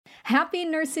Happy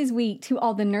Nurses Week to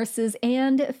all the nurses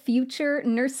and future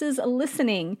nurses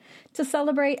listening. To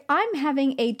celebrate, I'm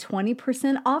having a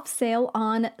 20% off sale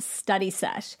on Study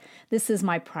Sesh. This is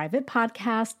my private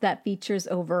podcast that features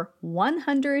over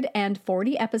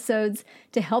 140 episodes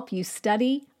to help you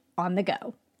study on the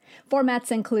go.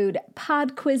 Formats include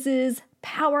pod quizzes,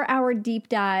 power hour deep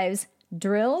dives,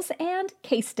 drills, and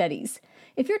case studies.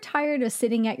 If you're tired of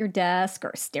sitting at your desk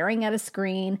or staring at a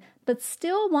screen, but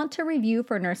still want to review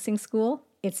for nursing school,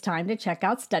 it's time to check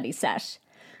out Study Sesh.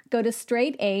 Go to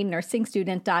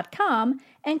straightanursingstudent.com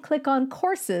and click on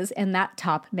Courses in that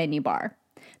top menu bar.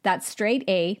 That's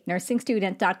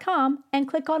straightanursingstudent.com and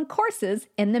click on Courses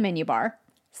in the menu bar.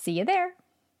 See you there.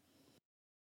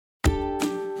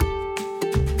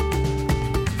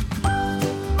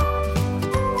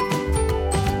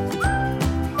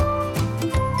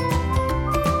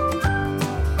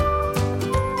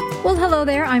 Well, hello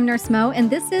there. I'm Nurse Mo, and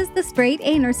this is the Straight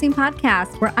A Nursing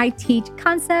Podcast, where I teach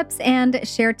concepts and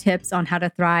share tips on how to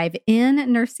thrive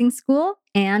in nursing school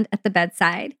and at the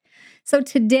bedside. So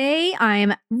today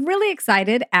I'm really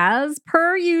excited, as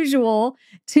per usual,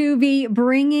 to be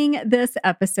bringing this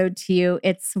episode to you.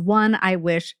 It's one I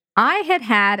wish I had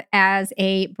had as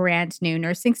a brand new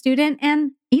nursing student,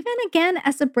 and even again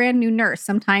as a brand new nurse.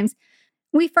 Sometimes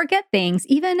we forget things,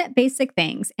 even basic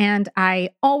things, and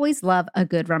I always love a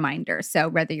good reminder. So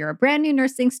whether you're a brand new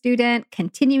nursing student,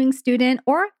 continuing student,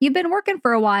 or you've been working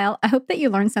for a while, I hope that you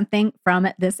learned something from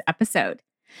this episode.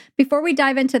 Before we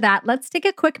dive into that, let's take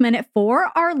a quick minute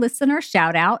for our listener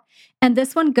shout out. And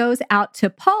this one goes out to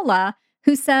Paula,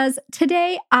 who says,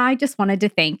 "Today, I just wanted to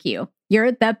thank you.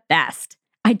 You're the best.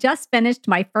 I just finished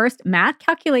my first math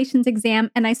calculations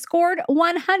exam and I scored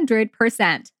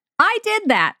 100%. I did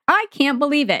that. I can't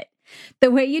believe it. The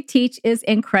way you teach is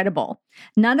incredible.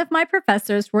 None of my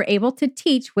professors were able to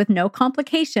teach with no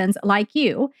complications like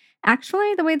you.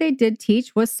 Actually, the way they did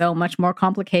teach was so much more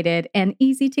complicated and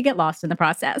easy to get lost in the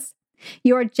process.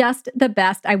 You're just the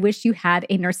best. I wish you had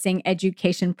a nursing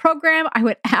education program. I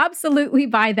would absolutely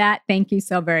buy that. Thank you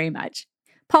so very much."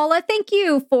 Paula, thank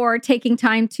you for taking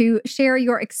time to share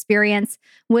your experience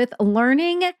with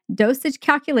learning dosage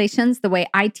calculations the way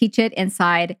I teach it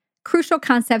inside Crucial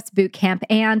Concepts Bootcamp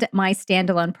and my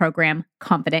standalone program,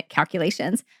 Confident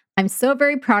Calculations. I'm so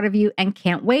very proud of you and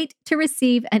can't wait to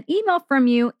receive an email from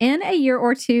you in a year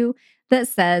or two that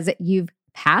says you've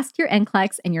passed your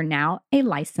NCLEX and you're now a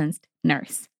licensed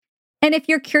nurse. And if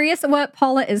you're curious what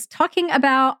Paula is talking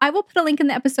about, I will put a link in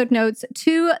the episode notes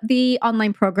to the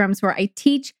online programs where I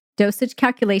teach dosage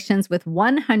calculations with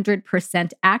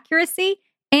 100% accuracy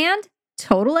and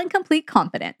total and complete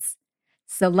confidence.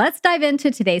 So let's dive into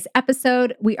today's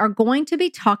episode. We are going to be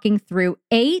talking through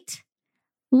 8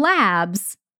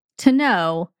 labs to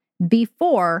know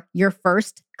before your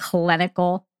first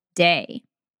clinical day.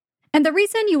 And the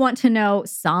reason you want to know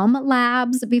some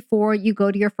labs before you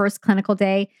go to your first clinical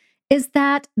day is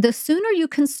that the sooner you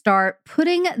can start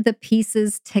putting the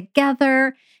pieces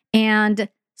together and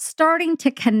starting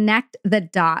to connect the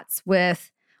dots with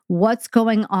what's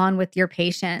going on with your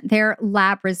patient, their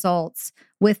lab results,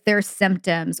 with their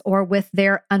symptoms, or with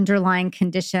their underlying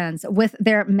conditions, with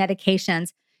their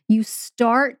medications, you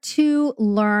start to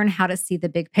learn how to see the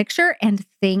big picture and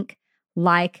think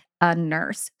like a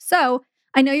nurse. So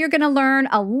I know you're going to learn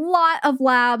a lot of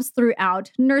labs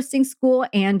throughout nursing school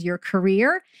and your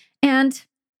career. And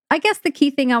I guess the key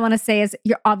thing I want to say is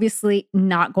you're obviously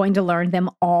not going to learn them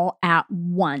all at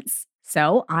once.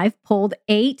 So I've pulled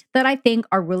 8 that I think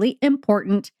are really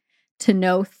important to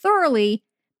know thoroughly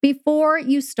before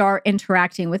you start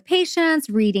interacting with patients,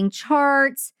 reading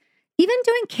charts, even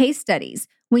doing case studies.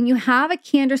 When you have a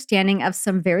key understanding of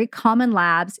some very common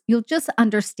labs, you'll just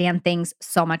understand things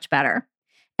so much better.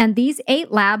 And these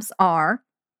 8 labs are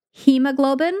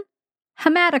hemoglobin,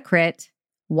 hematocrit,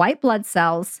 white blood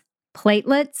cells,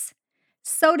 platelets,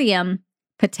 sodium,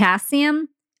 potassium,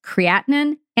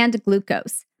 creatinine, and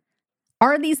glucose.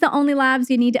 Are these the only labs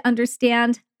you need to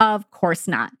understand? Of course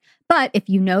not. But if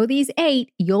you know these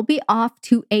 8, you'll be off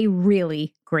to a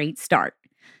really great start.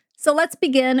 So let's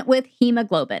begin with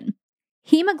hemoglobin.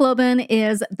 Hemoglobin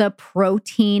is the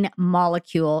protein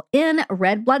molecule in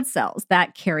red blood cells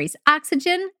that carries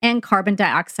oxygen and carbon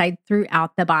dioxide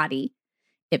throughout the body.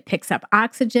 It picks up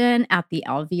oxygen at the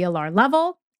alveolar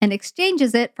level and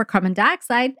exchanges it for carbon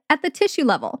dioxide at the tissue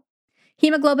level.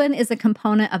 Hemoglobin is a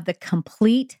component of the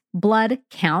complete blood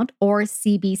count, or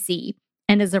CBC,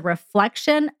 and is a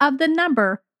reflection of the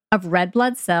number of red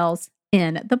blood cells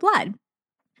in the blood.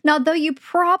 Now, though you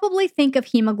probably think of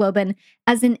hemoglobin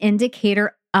as an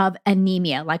indicator of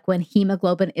anemia, like when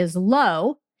hemoglobin is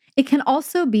low, it can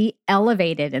also be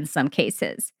elevated in some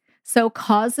cases. So,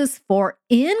 causes for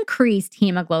increased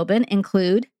hemoglobin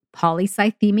include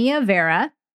polycythemia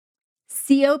vera,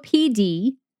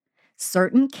 COPD,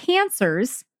 certain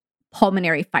cancers,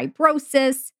 pulmonary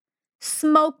fibrosis,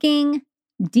 smoking,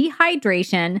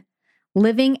 dehydration,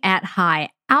 living at high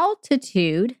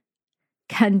altitude,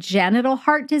 congenital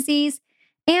heart disease,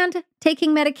 and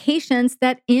taking medications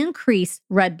that increase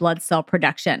red blood cell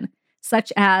production,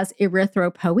 such as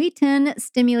erythropoietin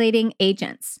stimulating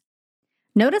agents.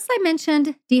 Notice I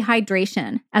mentioned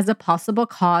dehydration as a possible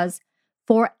cause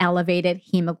for elevated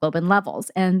hemoglobin levels,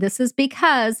 and this is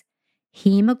because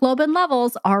hemoglobin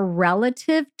levels are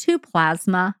relative to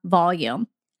plasma volume.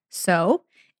 So,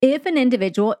 if an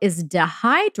individual is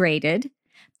dehydrated,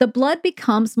 the blood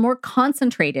becomes more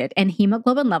concentrated and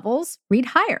hemoglobin levels read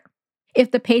higher.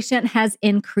 If the patient has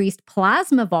increased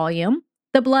plasma volume,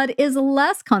 the blood is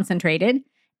less concentrated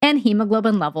and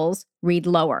hemoglobin levels read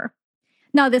lower.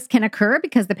 Now, this can occur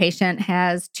because the patient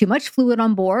has too much fluid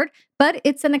on board, but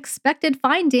it's an expected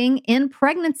finding in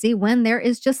pregnancy when there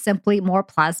is just simply more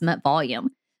plasma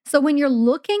volume. So, when you're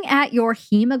looking at your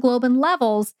hemoglobin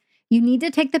levels, you need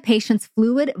to take the patient's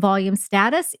fluid volume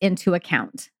status into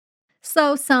account.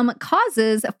 So, some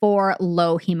causes for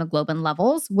low hemoglobin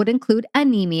levels would include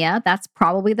anemia. That's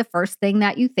probably the first thing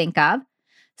that you think of.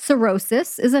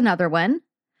 Cirrhosis is another one.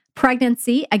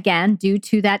 Pregnancy, again, due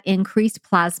to that increased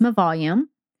plasma volume.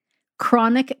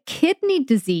 Chronic kidney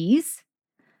disease,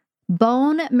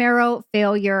 bone marrow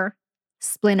failure,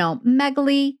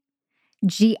 splenomegaly,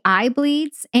 GI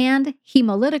bleeds, and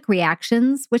hemolytic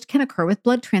reactions, which can occur with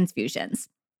blood transfusions.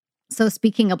 So,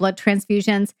 speaking of blood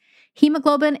transfusions,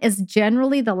 hemoglobin is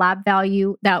generally the lab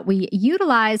value that we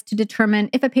utilize to determine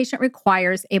if a patient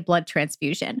requires a blood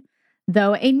transfusion.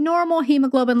 Though a normal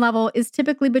hemoglobin level is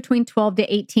typically between 12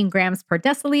 to 18 grams per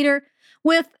deciliter,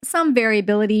 with some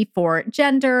variability for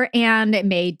gender, and it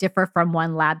may differ from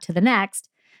one lab to the next.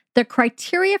 The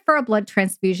criteria for a blood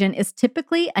transfusion is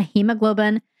typically a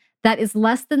hemoglobin that is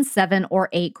less than 7 or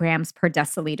 8 grams per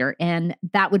deciliter, and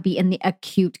that would be in the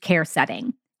acute care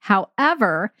setting.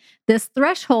 However, this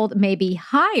threshold may be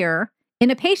higher in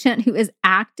a patient who is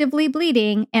actively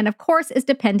bleeding and, of course, is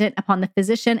dependent upon the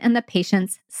physician and the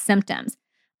patient's symptoms.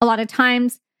 A lot of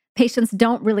times, patients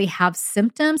don't really have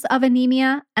symptoms of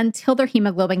anemia until their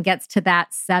hemoglobin gets to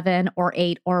that 7 or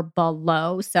 8 or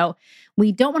below. So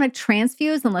we don't want to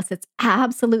transfuse unless it's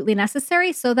absolutely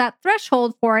necessary. So that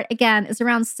threshold for it, again, is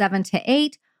around 7 to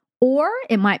 8, or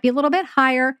it might be a little bit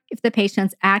higher if the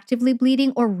patient's actively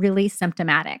bleeding or really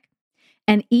symptomatic.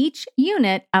 And each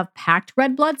unit of packed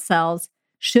red blood cells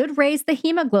should raise the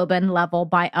hemoglobin level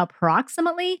by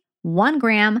approximately 1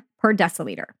 gram per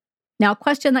deciliter. Now, a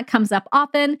question that comes up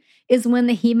often is when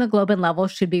the hemoglobin level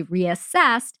should be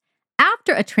reassessed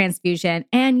after a transfusion,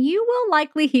 and you will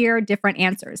likely hear different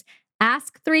answers.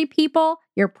 Ask 3 people,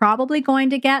 you're probably going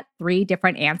to get 3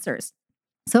 different answers.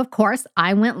 So, of course,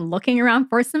 I went looking around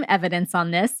for some evidence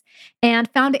on this and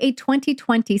found a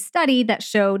 2020 study that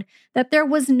showed that there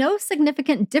was no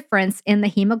significant difference in the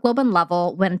hemoglobin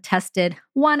level when tested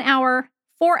 1 hour,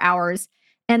 4 hours,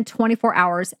 and 24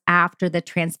 hours after the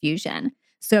transfusion.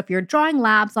 So, if you're drawing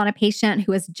labs on a patient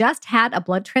who has just had a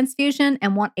blood transfusion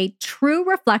and want a true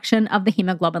reflection of the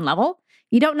hemoglobin level,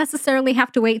 you don't necessarily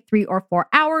have to wait 3 or 4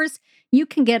 hours. You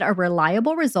can get a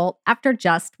reliable result after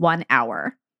just 1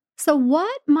 hour. So,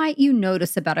 what might you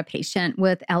notice about a patient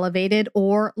with elevated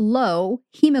or low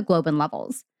hemoglobin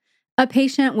levels? A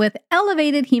patient with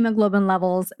elevated hemoglobin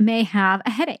levels may have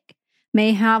a headache,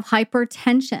 may have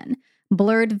hypertension,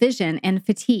 blurred vision, and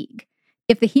fatigue.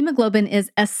 If the hemoglobin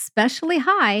is especially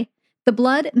high, the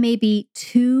blood may be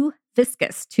too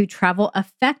viscous to travel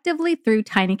effectively through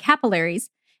tiny capillaries,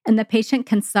 and the patient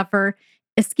can suffer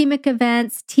ischemic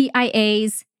events,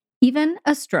 TIAs, even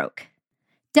a stroke.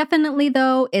 Definitely,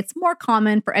 though, it's more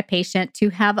common for a patient to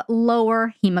have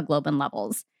lower hemoglobin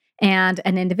levels. And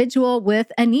an individual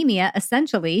with anemia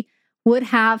essentially would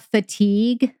have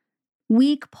fatigue,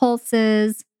 weak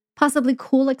pulses, possibly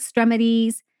cool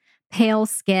extremities, pale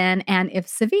skin, and if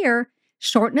severe,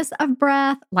 shortness of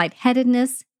breath,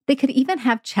 lightheadedness. They could even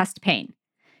have chest pain.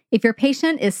 If your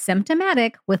patient is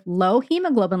symptomatic with low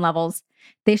hemoglobin levels,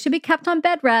 they should be kept on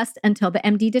bed rest until the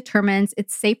MD determines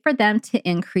it's safe for them to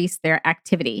increase their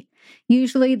activity.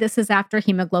 Usually, this is after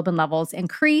hemoglobin levels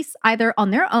increase either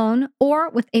on their own or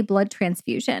with a blood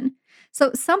transfusion.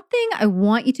 So, something I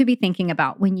want you to be thinking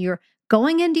about when you're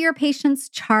going into your patient's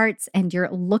charts and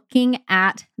you're looking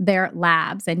at their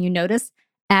labs and you notice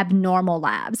abnormal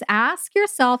labs, ask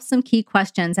yourself some key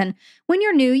questions. And when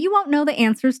you're new, you won't know the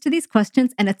answers to these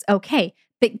questions, and it's okay,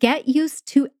 but get used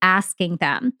to asking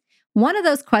them. One of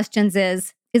those questions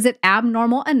is Is it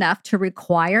abnormal enough to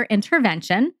require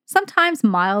intervention? Sometimes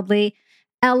mildly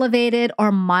elevated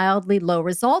or mildly low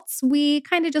results, we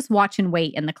kind of just watch and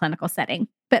wait in the clinical setting.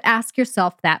 But ask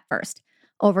yourself that first.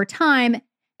 Over time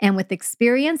and with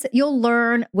experience, you'll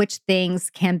learn which things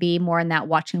can be more in that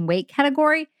watch and wait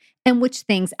category and which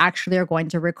things actually are going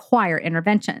to require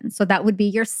intervention. So that would be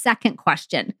your second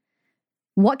question.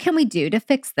 What can we do to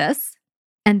fix this?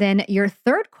 And then your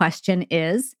third question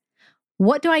is,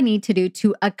 what do I need to do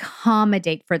to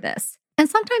accommodate for this? And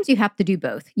sometimes you have to do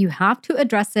both. You have to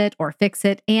address it or fix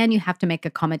it, and you have to make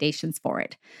accommodations for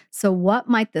it. So, what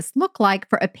might this look like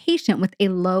for a patient with a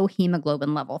low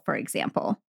hemoglobin level, for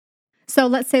example? So,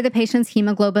 let's say the patient's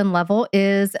hemoglobin level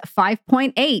is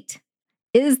 5.8.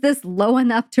 Is this low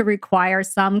enough to require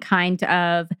some kind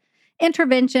of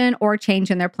intervention or change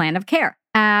in their plan of care?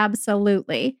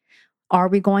 Absolutely. Are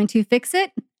we going to fix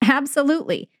it?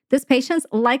 Absolutely. This patient's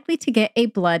likely to get a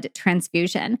blood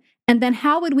transfusion. And then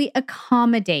how would we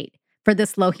accommodate for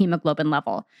this low hemoglobin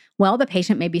level? Well, the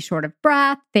patient may be short of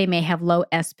breath. They may have low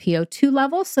SpO2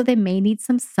 levels, so they may need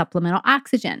some supplemental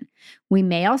oxygen. We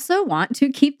may also want to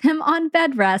keep them on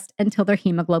bed rest until their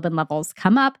hemoglobin levels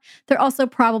come up. They're also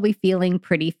probably feeling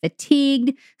pretty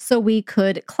fatigued, so we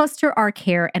could cluster our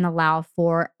care and allow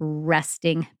for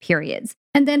resting periods.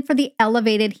 And then for the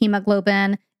elevated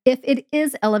hemoglobin, if it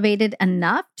is elevated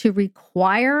enough to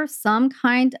require some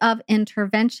kind of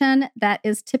intervention, that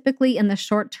is typically in the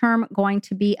short term going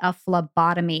to be a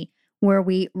phlebotomy, where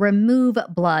we remove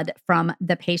blood from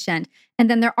the patient. And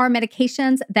then there are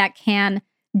medications that can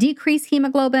decrease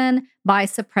hemoglobin by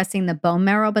suppressing the bone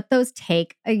marrow, but those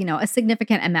take a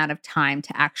significant amount of time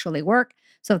to actually work.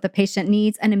 So if the patient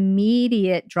needs an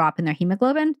immediate drop in their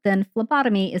hemoglobin, then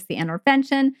phlebotomy is the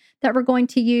intervention that we're going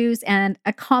to use. And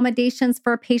accommodations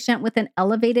for a patient with an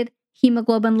elevated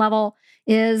hemoglobin level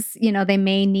is, they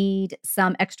may need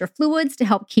some extra fluids to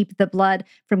help keep the blood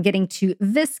from getting too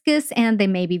viscous, and they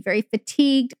may be very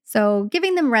fatigued. So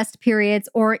giving them rest periods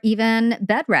or even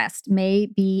bed rest may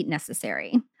be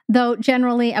necessary. Though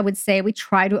generally, I would say we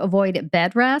try to avoid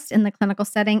bed rest in the clinical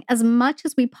setting as much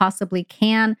as we possibly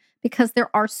can, because there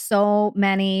are so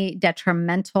many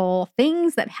detrimental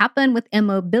things that happen with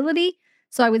immobility.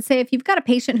 So I would say if you've got a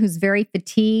patient who's very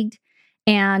fatigued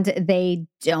and they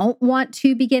don't want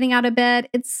to be getting out of bed,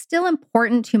 it's still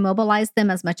important to mobilize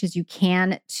them as much as you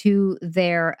can to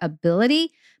their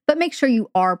ability, but make sure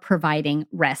you are providing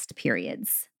rest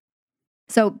periods.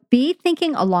 So be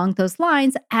thinking along those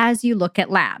lines as you look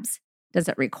at labs. Does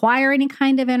it require any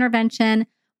kind of intervention?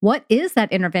 What is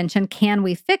that intervention? Can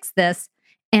we fix this?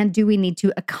 And do we need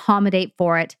to accommodate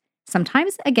for it?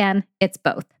 Sometimes, again, it's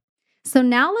both. So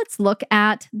now let's look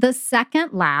at the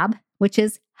second lab, which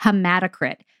is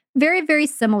hematocrit. Very, very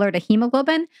similar to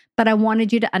hemoglobin, but I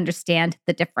wanted you to understand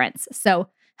the difference. So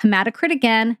hematocrit,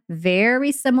 again,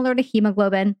 very similar to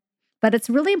hemoglobin, but it's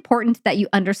really important that you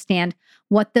understand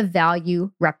what the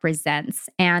value represents.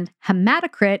 And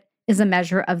hematocrit is a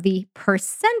measure of the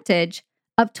percentage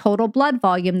of total blood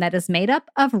volume that is made up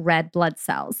of red blood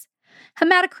cells.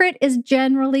 Hematocrit is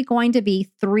generally going to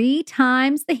be 3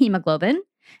 times the hemoglobin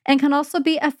and can also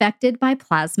be affected by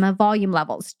plasma volume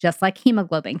levels, just like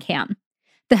hemoglobin can.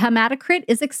 The hematocrit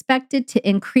is expected to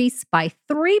increase by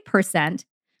 3%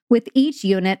 with each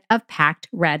unit of packed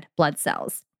red blood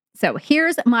cells. So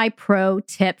here's my pro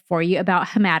tip for you about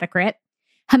hematocrit.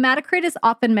 Hematocrit is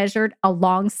often measured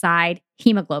alongside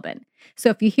hemoglobin. So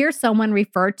if you hear someone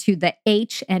refer to the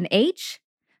H and H,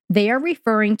 they are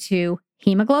referring to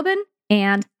hemoglobin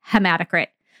and hematocrit.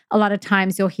 A lot of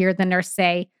times you'll hear the nurse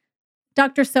say,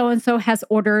 Dr. So-and-so has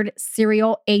ordered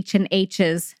serial H and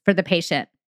H's for the patient.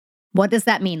 What does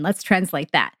that mean? Let's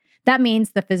translate that. That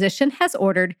means the physician has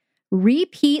ordered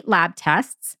repeat lab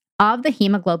tests of the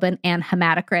hemoglobin and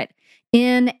hematocrit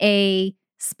in a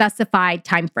specified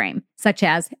time frame, such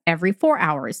as every 4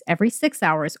 hours, every 6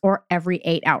 hours, or every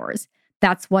 8 hours.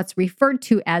 That's what's referred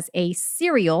to as a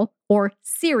serial or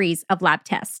series of lab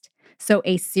tests. So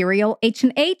a serial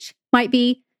H&H might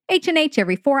be H&H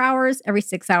every 4 hours, every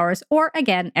 6 hours, or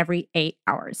again, every 8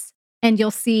 hours. And you'll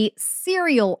see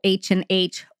serial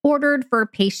H&H ordered for a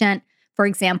patient, for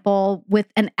example, with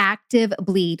an active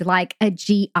bleed, like a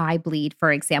GI bleed,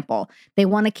 for example. They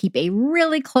want to keep a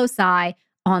really close eye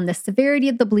on the severity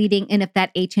of the bleeding and if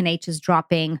that H&H is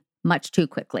dropping much too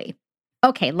quickly.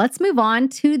 Okay, let's move on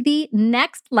to the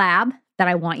next lab that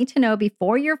I want you to know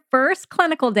before your first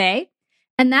clinical day,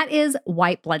 and that is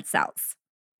white blood cells.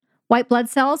 White blood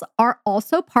cells are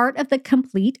also part of the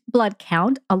complete blood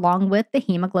count along with the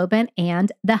hemoglobin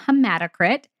and the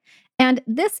hematocrit. And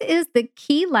this is the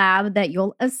key lab that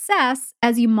you'll assess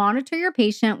as you monitor your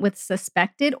patient with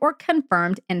suspected or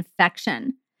confirmed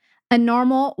infection. A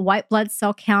normal white blood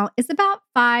cell count is about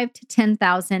 5 to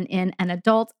 10,000 in an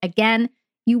adult. Again,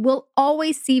 you will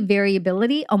always see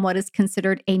variability on what is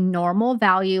considered a normal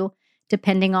value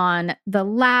depending on the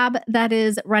lab that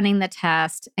is running the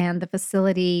test and the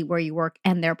facility where you work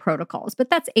and their protocols.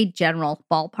 But that's a general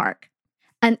ballpark.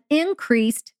 An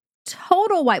increased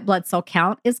total white blood cell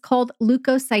count is called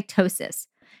leukocytosis.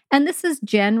 And this is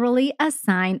generally a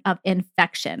sign of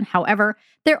infection. However,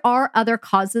 there are other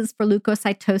causes for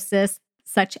leukocytosis,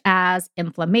 such as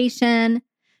inflammation,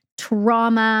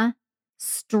 trauma,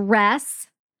 stress,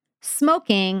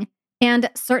 smoking,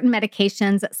 and certain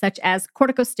medications such as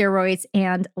corticosteroids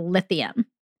and lithium.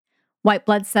 White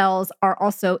blood cells are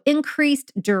also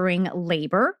increased during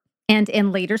labor and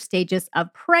in later stages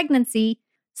of pregnancy.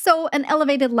 So, an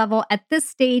elevated level at this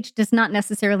stage does not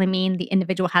necessarily mean the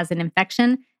individual has an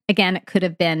infection. Again, it could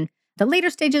have been the later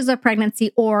stages of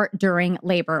pregnancy or during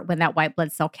labor when that white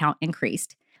blood cell count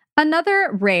increased.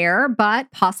 Another rare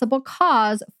but possible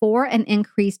cause for an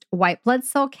increased white blood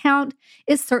cell count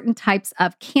is certain types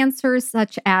of cancers,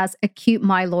 such as acute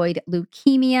myeloid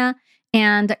leukemia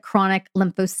and chronic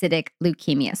lymphocytic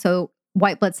leukemia. So,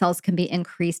 white blood cells can be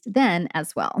increased then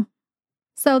as well.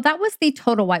 So that was the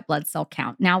total white blood cell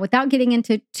count. Now, without getting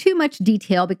into too much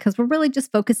detail, because we're really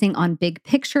just focusing on big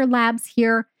picture labs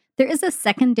here, there is a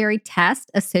secondary test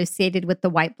associated with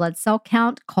the white blood cell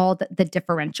count called the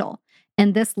differential.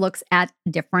 And this looks at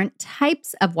different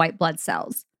types of white blood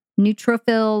cells: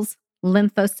 neutrophils,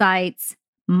 lymphocytes,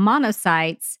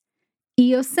 monocytes,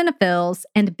 eosinophils,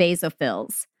 and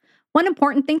basophils. One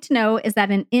important thing to know is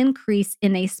that an increase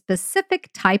in a specific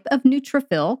type of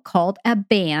neutrophil called a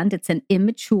band, it's an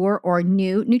immature or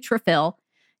new neutrophil,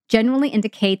 generally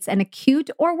indicates an acute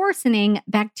or worsening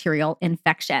bacterial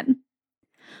infection.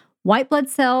 White blood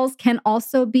cells can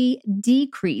also be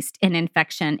decreased in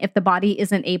infection if the body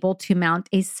isn't able to mount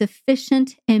a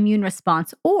sufficient immune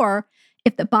response, or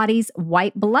if the body's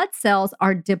white blood cells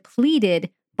are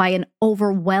depleted by an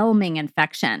overwhelming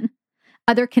infection.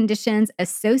 Other conditions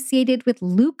associated with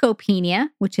leukopenia,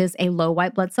 which is a low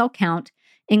white blood cell count,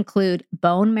 include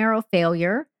bone marrow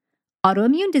failure,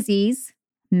 autoimmune disease,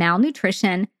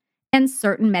 malnutrition, and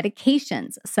certain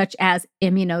medications such as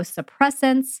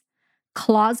immunosuppressants,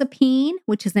 clozapine,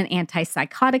 which is an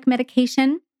antipsychotic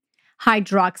medication,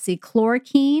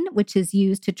 hydroxychloroquine, which is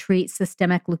used to treat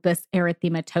systemic lupus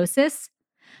erythematosus,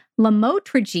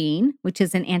 lamotrigine, which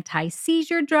is an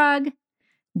anti-seizure drug,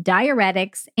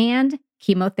 diuretics, and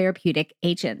chemotherapeutic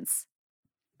agents.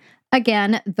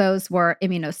 Again, those were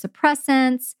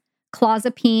immunosuppressants,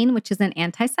 clozapine, which is an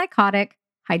antipsychotic,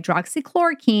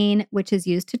 hydroxychloroquine, which is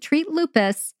used to treat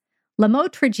lupus,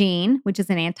 lamotrigine, which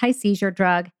is an anti-seizure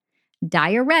drug,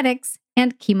 diuretics,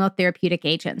 and chemotherapeutic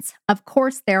agents. Of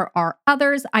course, there are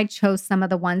others. I chose some of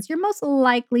the ones you're most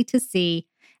likely to see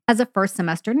as a first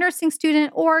semester nursing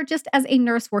student or just as a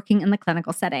nurse working in the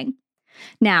clinical setting.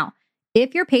 Now,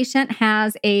 if your patient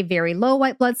has a very low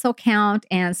white blood cell count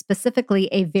and specifically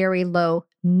a very low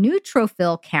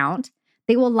neutrophil count,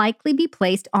 they will likely be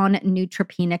placed on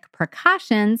neutropenic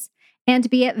precautions and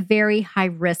be at very high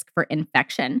risk for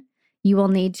infection. You will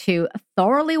need to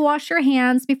thoroughly wash your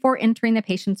hands before entering the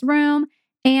patient's room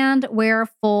and wear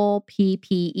full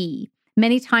PPE.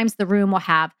 Many times the room will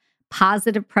have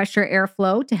positive pressure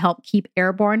airflow to help keep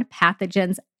airborne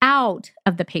pathogens out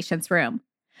of the patient's room.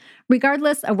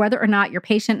 Regardless of whether or not your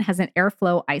patient has an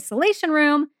airflow isolation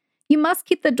room, you must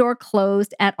keep the door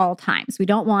closed at all times. We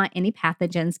don't want any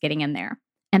pathogens getting in there.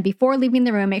 And before leaving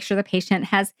the room, make sure the patient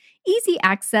has easy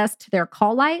access to their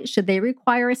call light should they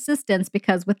require assistance,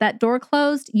 because with that door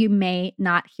closed, you may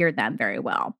not hear them very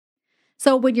well.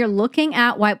 So when you're looking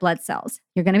at white blood cells,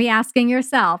 you're going to be asking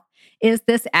yourself, is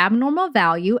this abnormal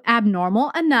value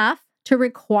abnormal enough to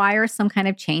require some kind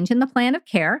of change in the plan of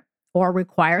care or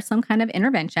require some kind of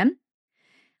intervention?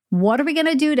 What are we going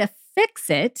to do to fix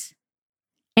it?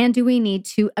 And do we need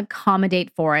to accommodate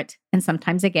for it? And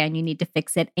sometimes, again, you need to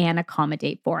fix it and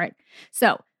accommodate for it.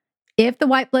 So if the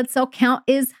white blood cell count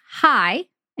is high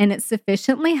and it's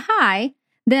sufficiently high,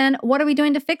 then what are we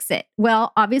doing to fix it?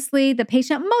 Well, obviously, the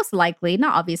patient most likely,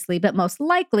 not obviously, but most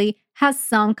likely has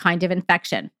some kind of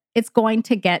infection. It's going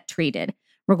to get treated.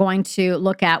 We're going to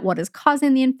look at what is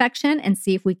causing the infection and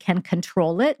see if we can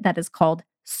control it. That is called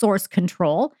source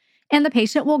control. And the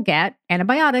patient will get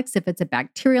antibiotics if it's a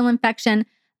bacterial infection,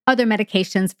 other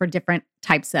medications for different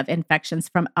types of infections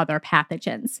from other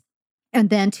pathogens. And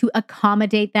then to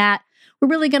accommodate that, we're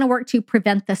really going to work to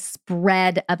prevent the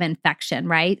spread of infection,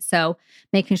 right? So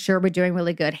making sure we're doing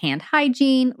really good hand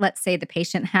hygiene. Let's say the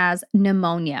patient has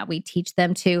pneumonia. We teach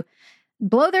them to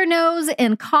blow their nose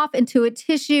and cough into a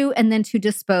tissue and then to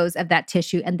dispose of that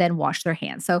tissue and then wash their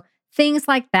hands. So things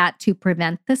like that to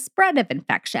prevent the spread of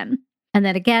infection. And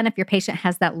then again, if your patient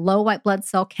has that low white blood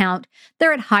cell count,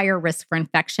 they're at higher risk for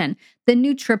infection. The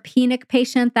neutropenic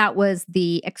patient, that was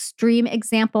the extreme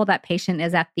example. That patient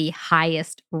is at the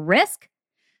highest risk.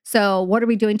 So what are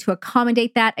we doing to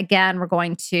accommodate that? Again, we're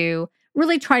going to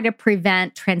really try to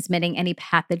prevent transmitting any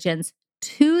pathogens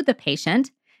to the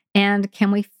patient. And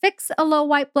can we fix a low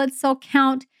white blood cell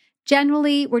count?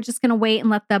 Generally, we're just going to wait and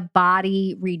let the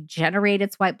body regenerate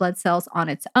its white blood cells on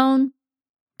its own,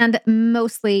 and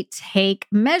mostly take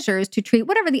measures to treat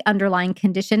whatever the underlying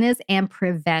condition is and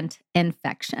prevent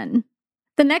infection.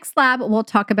 The next lab, we'll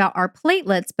talk about our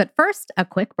platelets, but first, a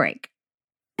quick break.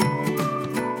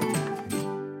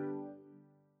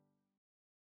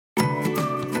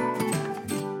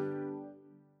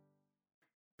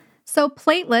 So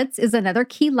platelets is another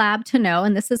key lab to know,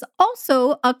 and this is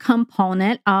also a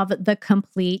component of the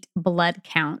complete blood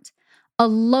count. A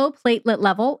low platelet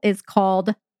level is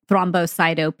called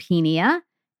thrombocytopenia,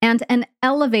 and an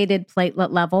elevated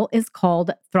platelet level is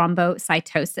called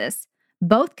thrombocytosis.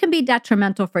 Both can be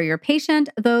detrimental for your patient,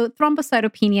 though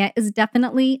thrombocytopenia is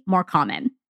definitely more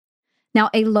common. Now,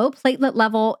 a low platelet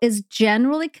level is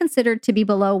generally considered to be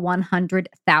below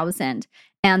 100,000,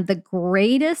 and the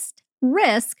greatest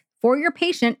risk for your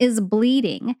patient is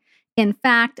bleeding. In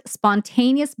fact,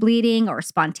 spontaneous bleeding or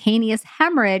spontaneous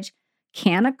hemorrhage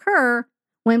can occur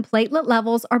when platelet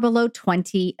levels are below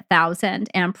 20,000,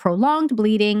 and prolonged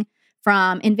bleeding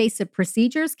from invasive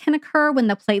procedures can occur when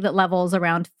the platelet level is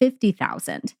around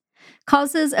 50,000.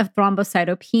 Causes of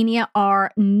thrombocytopenia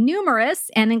are numerous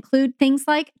and include things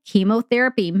like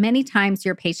chemotherapy. Many times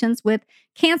your patients with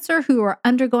cancer who are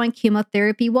undergoing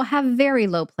chemotherapy will have very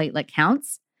low platelet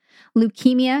counts.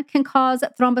 Leukemia can cause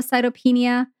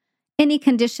thrombocytopenia. Any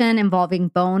condition involving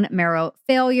bone marrow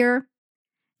failure.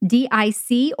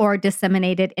 DIC, or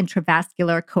disseminated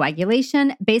intravascular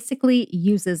coagulation, basically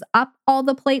uses up all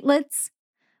the platelets.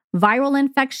 Viral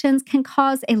infections can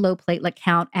cause a low platelet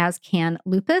count, as can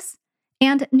lupus,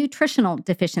 and nutritional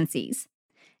deficiencies.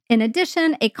 In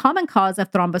addition, a common cause of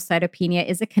thrombocytopenia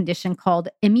is a condition called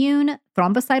immune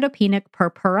thrombocytopenic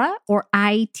purpura, or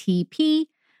ITP,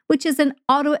 which is an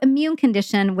autoimmune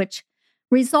condition which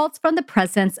results from the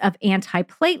presence of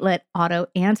antiplatelet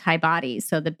autoantibodies.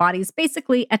 So the body's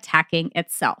basically attacking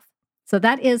itself. So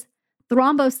that is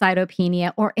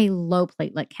thrombocytopenia, or a low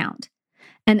platelet count.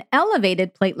 An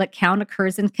elevated platelet count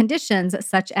occurs in conditions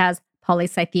such as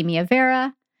polycythemia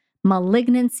vera,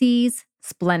 malignancies,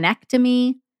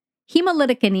 splenectomy,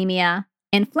 hemolytic anemia,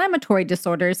 inflammatory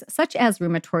disorders such as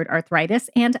rheumatoid arthritis,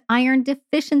 and iron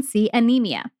deficiency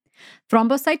anemia.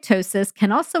 Thrombocytosis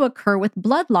can also occur with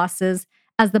blood losses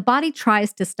as the body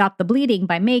tries to stop the bleeding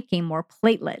by making more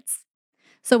platelets.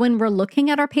 So when we're looking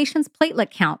at our patient's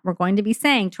platelet count, we're going to be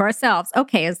saying to ourselves,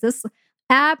 okay, is this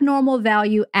abnormal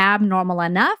value abnormal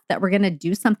enough that we're going to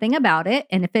do something about it?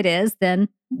 And if it is, then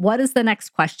what is the next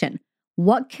question?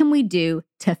 What can we do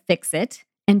to fix it?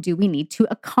 And do we need to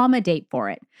accommodate for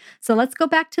it? So let's go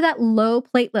back to that low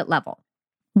platelet level.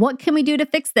 What can we do to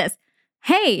fix this?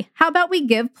 Hey, how about we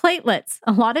give platelets?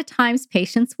 A lot of times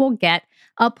patients will get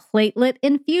a platelet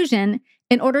infusion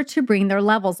in order to bring their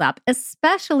levels up,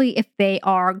 especially if they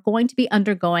are going to be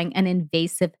undergoing an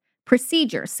invasive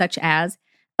procedure, such as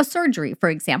a surgery, for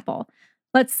example.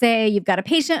 Let's say you've got a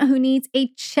patient who needs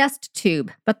a chest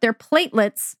tube, but their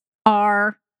platelets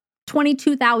are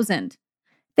 22,000.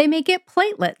 They may get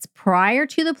platelets prior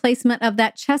to the placement of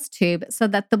that chest tube so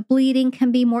that the bleeding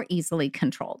can be more easily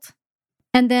controlled.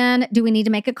 And then, do we need to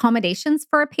make accommodations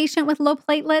for a patient with low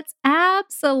platelets?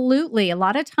 Absolutely. A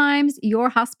lot of times, your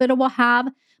hospital will have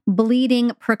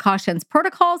bleeding precautions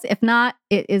protocols. If not,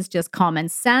 it is just common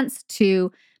sense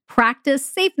to practice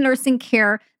safe nursing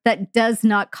care that does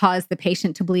not cause the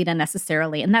patient to bleed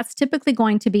unnecessarily. And that's typically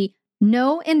going to be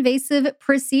no invasive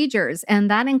procedures. And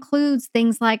that includes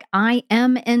things like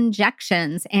IM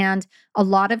injections. And a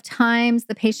lot of times,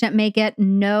 the patient may get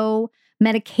no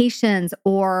medications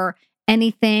or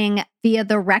anything via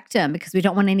the rectum because we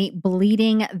don't want any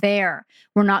bleeding there.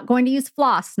 We're not going to use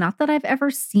floss. Not that I've ever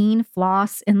seen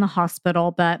floss in the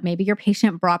hospital, but maybe your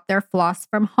patient brought their floss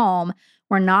from home.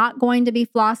 We're not going to be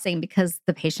flossing because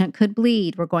the patient could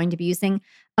bleed. We're going to be using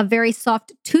a very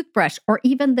soft toothbrush or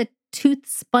even the tooth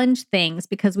sponge things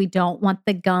because we don't want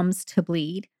the gums to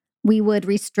bleed. We would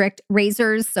restrict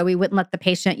razors, so we wouldn't let the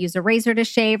patient use a razor to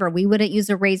shave, or we wouldn't use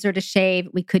a razor to shave.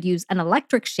 We could use an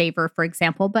electric shaver, for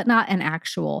example, but not an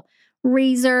actual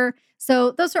razor.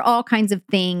 So, those are all kinds of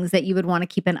things that you would want to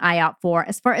keep an eye out for.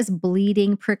 As far as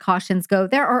bleeding precautions go,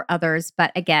 there are others,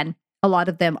 but again, a lot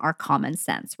of them are common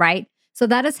sense, right? So,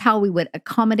 that is how we would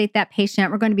accommodate that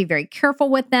patient. We're going to be very careful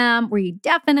with them. We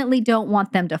definitely don't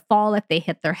want them to fall if they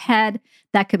hit their head.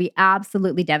 That could be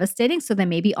absolutely devastating. So, they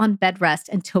may be on bed rest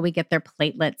until we get their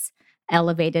platelets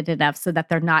elevated enough so that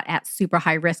they're not at super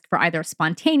high risk for either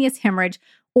spontaneous hemorrhage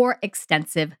or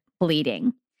extensive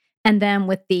bleeding. And then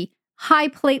with the high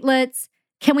platelets,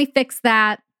 can we fix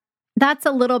that? That's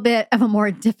a little bit of a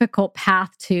more difficult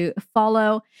path to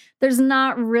follow. There's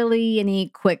not really any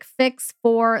quick fix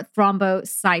for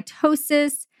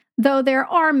thrombocytosis, though there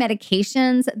are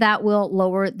medications that will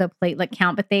lower the platelet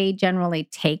count, but they generally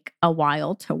take a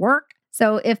while to work.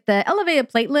 So if the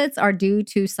elevated platelets are due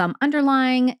to some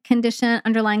underlying condition,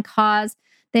 underlying cause,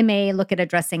 they may look at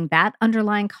addressing that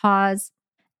underlying cause.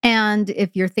 And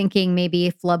if you're thinking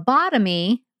maybe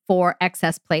phlebotomy for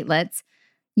excess platelets,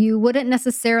 you wouldn't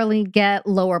necessarily get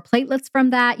lower platelets from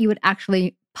that. You would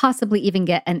actually possibly even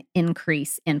get an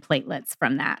increase in platelets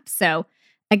from that. So,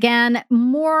 again,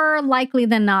 more likely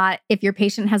than not, if your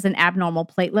patient has an abnormal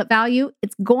platelet value,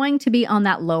 it's going to be on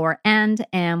that lower end,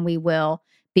 and we will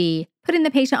be putting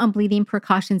the patient on bleeding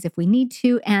precautions if we need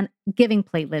to and giving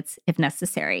platelets if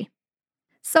necessary.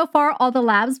 So far, all the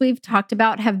labs we've talked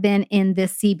about have been in the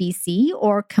CBC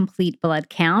or complete blood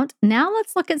count. Now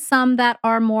let's look at some that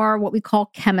are more what we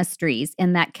call chemistries.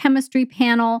 In that chemistry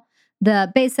panel,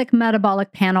 the basic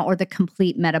metabolic panel or the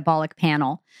complete metabolic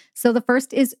panel. So the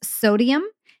first is sodium,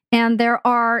 and there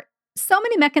are so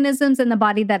many mechanisms in the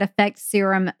body that affect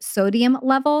serum sodium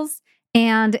levels.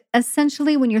 And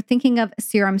essentially, when you're thinking of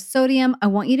serum sodium, I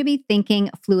want you to be thinking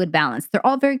fluid balance. They're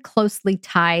all very closely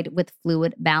tied with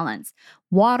fluid balance.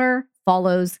 Water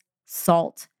follows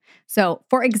salt. So,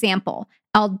 for example,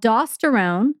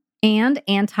 aldosterone and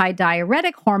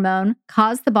antidiuretic hormone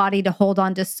cause the body to hold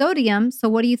on to sodium. So,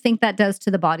 what do you think that does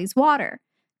to the body's water?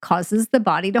 Causes the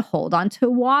body to hold on to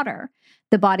water.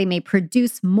 The body may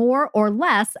produce more or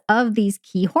less of these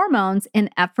key hormones in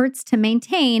efforts to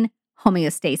maintain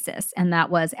homeostasis, and that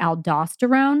was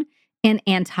aldosterone and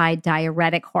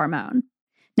antidiuretic hormone.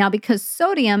 Now, because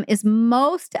sodium is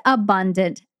most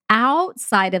abundant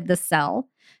outside of the cell,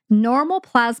 normal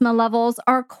plasma levels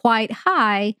are quite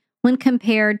high when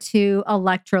compared to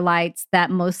electrolytes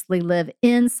that mostly live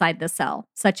inside the cell,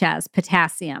 such as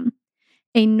potassium.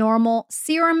 A normal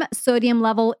serum sodium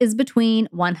level is between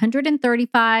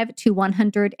 135 to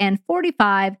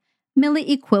 145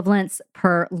 milliequivalents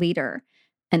per liter.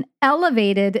 An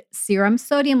elevated serum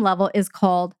sodium level is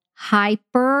called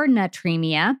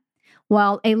hypernatremia,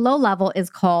 while a low level is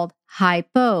called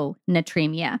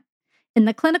hyponatremia. In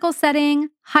the clinical setting,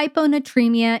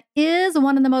 hyponatremia is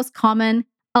one of the most common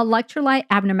electrolyte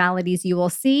abnormalities you will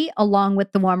see, along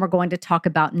with the one we're going to talk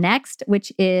about next,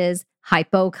 which is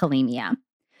hypokalemia.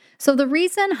 So the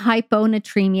reason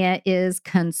hyponatremia is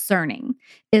concerning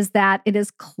is that it is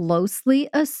closely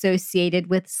associated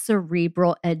with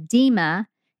cerebral edema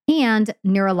and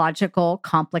neurological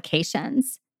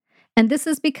complications. And this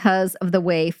is because of the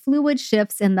way fluid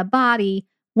shifts in the body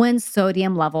when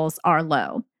sodium levels are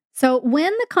low. So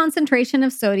when the concentration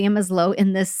of sodium is low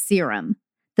in the serum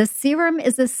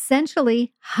is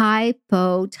essentially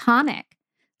hypotonic.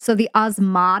 So the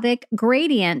osmotic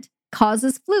gradient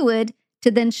causes fluid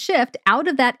to then shift out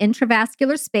of that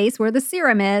intravascular space where the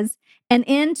serum is and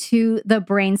into the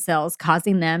brain cells,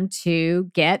 causing them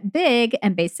to get big.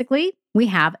 And basically, we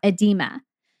have edema.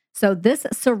 So this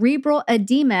cerebral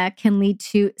edema can lead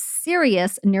to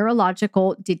serious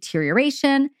neurological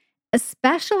deterioration,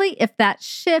 especially if that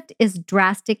shift is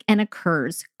drastic and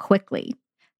occurs quickly.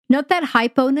 Note that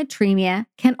hyponatremia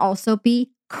can also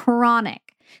be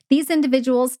chronic. These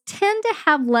individuals tend to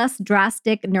have less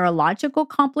drastic neurological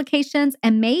complications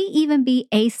and may even be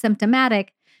asymptomatic,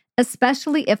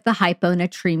 especially if the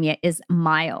hyponatremia is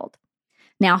mild.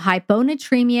 Now,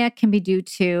 hyponatremia can be due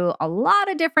to a lot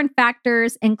of different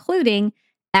factors, including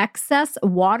excess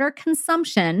water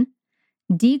consumption,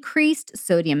 decreased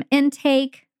sodium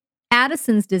intake,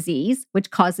 Addison's disease,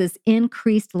 which causes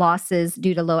increased losses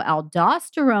due to low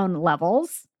aldosterone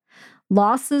levels,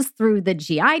 losses through the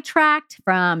GI tract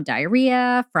from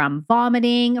diarrhea, from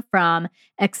vomiting, from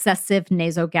excessive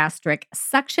nasogastric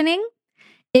suctioning.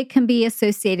 It can be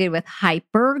associated with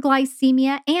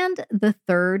hyperglycemia and the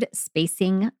third,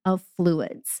 spacing of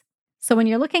fluids. So when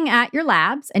you're looking at your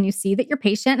labs and you see that your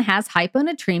patient has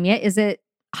hyponatremia, is it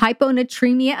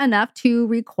hyponatremia enough to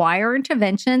require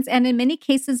interventions. And in many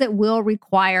cases, it will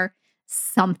require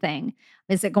something.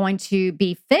 Is it going to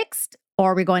be fixed?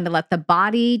 Or are we going to let the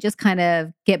body just kind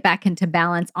of get back into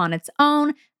balance on its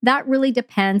own? That really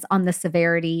depends on the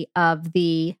severity of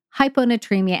the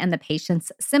hyponatremia and the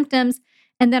patient's symptoms.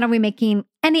 And then are we making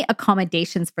any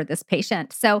accommodations for this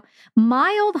patient? So,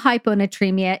 mild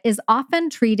hyponatremia is often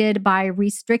treated by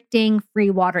restricting free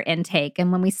water intake.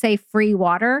 And when we say free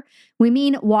water, we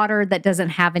mean water that doesn't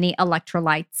have any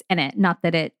electrolytes in it. Not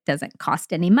that it doesn't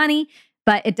cost any money,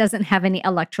 but it doesn't have any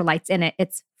electrolytes in it.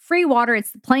 It's free water.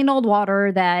 It's the plain old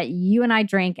water that you and I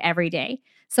drink every day.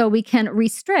 So we can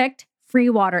restrict free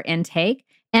water intake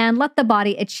and let the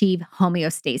body achieve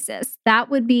homeostasis. That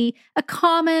would be a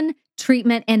common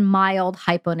treatment in mild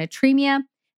hyponatremia.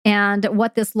 And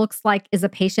what this looks like is a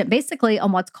patient basically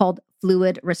on what's called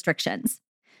fluid restrictions.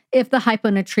 If the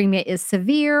hyponatremia is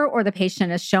severe or the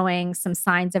patient is showing some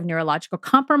signs of neurological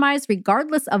compromise,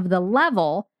 regardless of the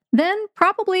level, then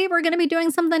probably we're going to be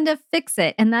doing something to fix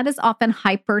it. And that is often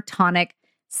hypertonic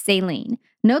saline.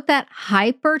 Note that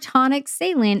hypertonic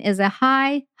saline is a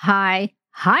high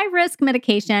risk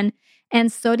medication,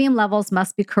 and sodium levels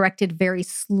must be corrected very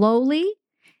slowly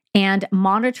and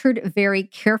monitored very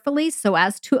carefully so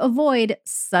as to avoid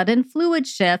sudden fluid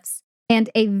shifts and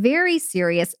a very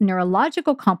serious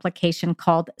neurological complication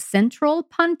called central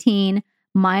pontine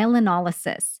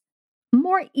myelinolysis,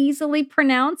 more easily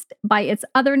pronounced by its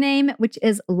other name, which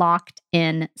is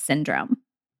locked-in syndrome.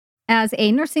 As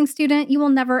a nursing student, you will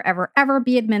never, ever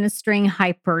be administering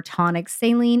hypertonic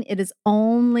saline. It is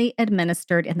only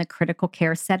administered in the critical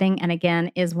care setting, and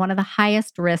again, is one of the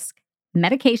highest risk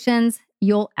medications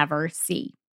you'll ever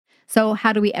see. So,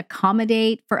 how do we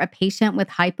accommodate for a patient with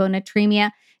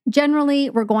hyponatremia?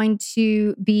 Generally, we're going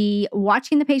to be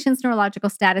watching the patient's neurological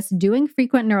status, doing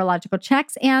frequent neurological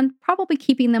checks, and probably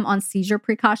keeping them on seizure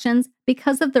precautions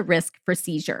because of the risk for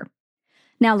seizure.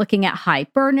 Now, looking at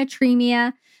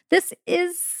hypernatremia, this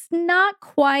is not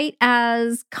quite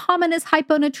as common as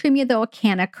hyponatremia, though it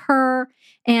can occur.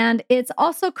 And it's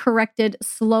also corrected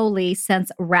slowly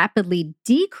since rapidly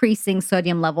decreasing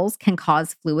sodium levels can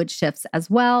cause fluid shifts as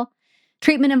well.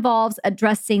 Treatment involves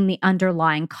addressing the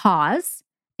underlying cause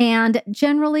and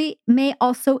generally may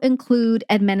also include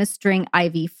administering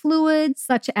IV fluids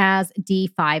such as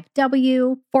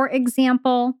D5W, for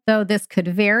example, though this could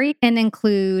vary and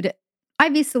include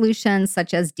IV solutions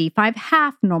such as D5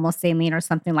 half normal saline or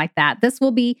something like that. This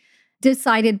will be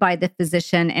decided by the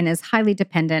physician and is highly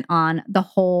dependent on the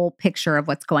whole picture of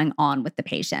what's going on with the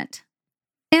patient.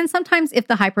 And sometimes if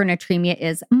the hypernatremia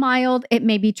is mild, it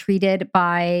may be treated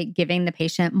by giving the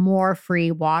patient more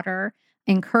free water,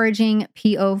 encouraging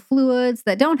PO fluids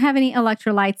that don't have any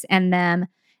electrolytes in them.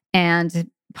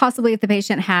 And possibly if the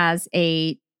patient has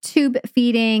a tube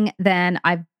feeding, then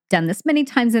I've done this many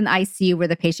times in the ICU where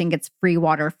the patient gets free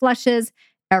water flushes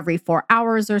every 4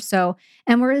 hours or so.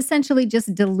 And we're essentially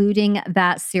just diluting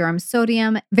that serum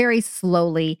sodium very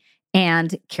slowly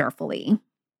and carefully.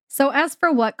 So as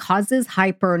for what causes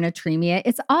hypernatremia,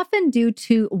 it's often due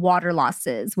to water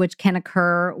losses, which can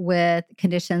occur with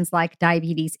conditions like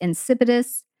diabetes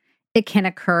insipidus. It can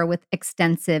occur with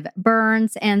extensive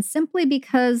burns and simply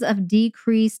because of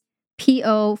decreased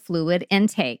PO fluid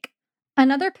intake.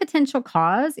 Another potential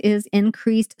cause is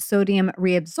increased sodium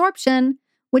reabsorption,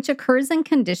 which occurs in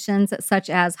conditions such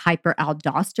as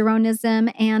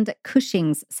hyperaldosteronism and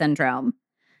Cushing's syndrome.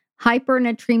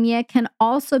 Hypernatremia can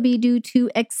also be due to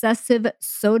excessive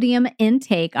sodium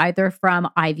intake, either from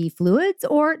IV fluids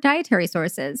or dietary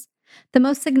sources. The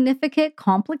most significant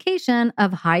complication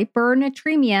of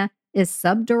hypernatremia is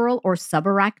subdural or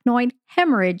subarachnoid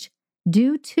hemorrhage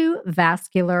due to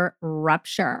vascular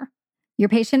rupture. Your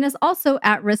patient is also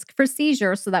at risk for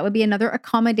seizure, so that would be another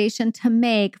accommodation to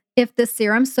make. If the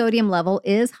serum sodium level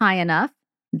is high enough,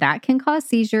 that can cause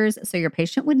seizures, so your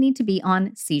patient would need to be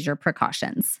on seizure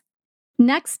precautions.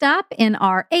 Next up in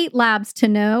our 8 labs to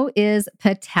know is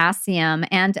potassium.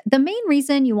 And the main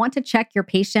reason you want to check your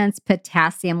patient's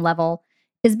potassium level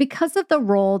is because of the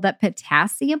role that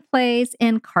potassium plays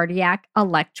in cardiac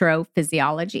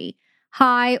electrophysiology.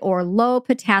 High or low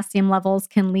potassium levels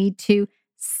can lead to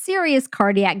serious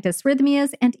cardiac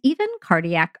dysrhythmias and even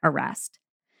cardiac arrest.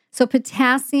 So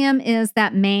potassium is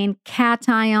that main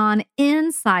cation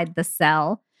inside the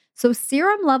cell. So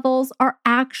serum levels are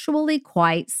actually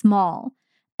quite small.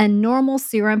 A normal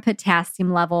serum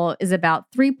potassium level is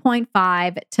about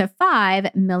 3.5 to 5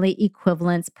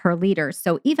 milliequivalents per liter.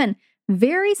 So even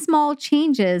very small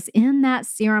changes in that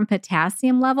serum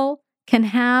potassium level can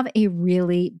have a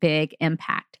really big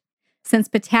impact. Since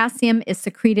potassium is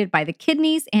secreted by the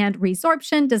kidneys and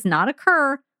resorption does not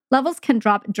occur, levels can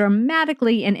drop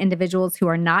dramatically in individuals who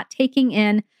are not taking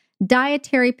in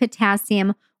dietary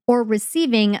potassium or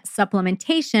receiving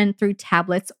supplementation through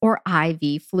tablets or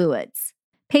IV fluids.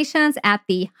 Patients at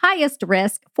the highest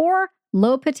risk for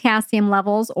low potassium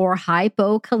levels or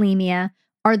hypokalemia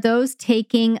are those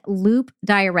taking loop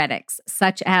diuretics,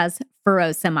 such as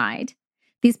furosemide.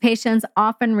 These patients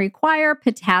often require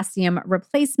potassium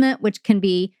replacement, which can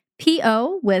be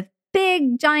PO with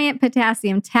big, giant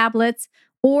potassium tablets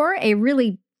or a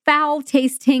really foul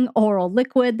tasting oral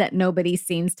liquid that nobody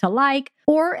seems to like,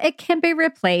 or it can be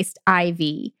replaced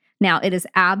IV. Now, it is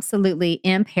absolutely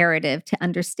imperative to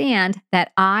understand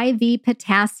that IV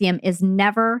potassium is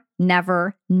never,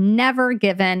 never, never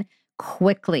given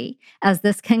quickly, as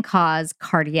this can cause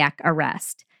cardiac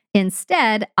arrest.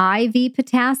 Instead, IV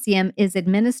potassium is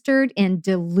administered in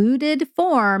diluted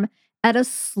form at a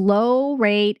slow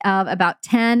rate of about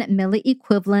 10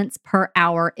 milliequivalents per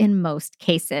hour in most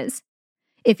cases.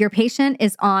 If your patient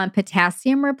is on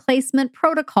potassium replacement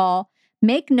protocol,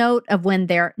 make note of when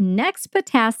their next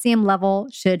potassium level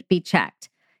should be checked.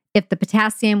 If the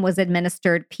potassium was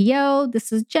administered PO,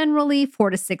 this is generally 4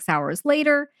 to 6 hours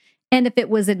later. And if it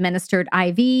was administered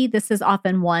IV, this is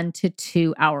often 1 to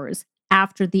 2 hours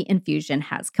after the infusion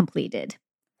has completed.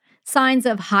 Signs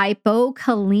of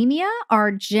hypokalemia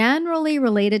are generally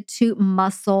related to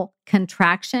muscle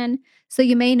contraction. So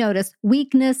you may notice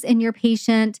weakness in your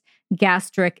patient,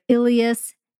 gastric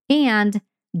ileus, and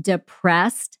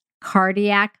depressed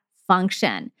cardiac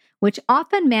function, which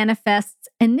often manifests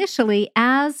initially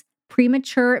as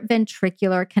premature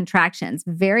ventricular contractions.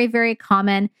 Very, very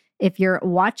common. If you're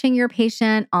watching your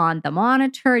patient on the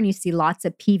monitor and you see lots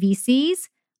of PVCs,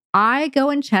 I go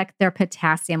and check their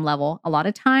potassium level. A lot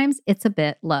of times it's a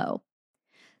bit low.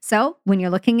 So when you're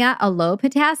looking at a low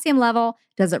potassium level,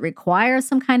 does it require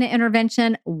some kind of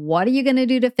intervention? What are you going to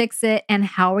do to fix it? And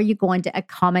how are you going to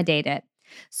accommodate it?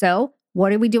 So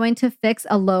what are we doing to fix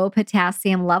a low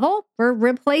potassium level? We're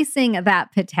replacing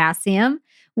that potassium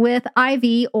with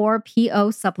IV or PO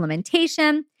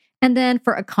supplementation. And then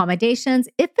for accommodations,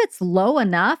 if it's low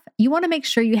enough, you want to make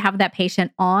sure you have that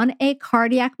patient on a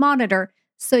cardiac monitor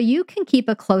so you can keep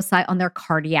a close eye on their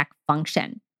cardiac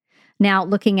function. Now,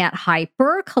 looking at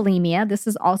hyperkalemia, this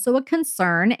is also a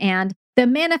concern, and the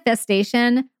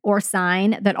manifestation or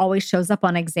sign that always shows up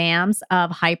on exams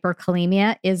of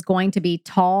hyperkalemia is going to be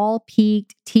tall,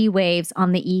 peaked T waves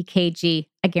on the EKG.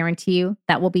 I guarantee you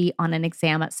that will be on an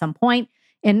exam at some point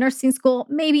in nursing school,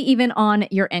 maybe even on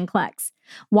your NCLEX.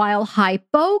 While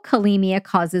hypokalemia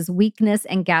causes weakness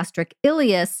and gastric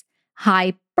ileus,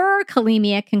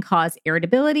 hyperkalemia can cause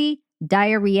irritability,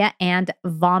 diarrhea, and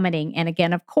vomiting. And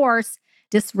again, of course,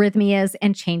 dysrhythmias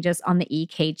and changes on the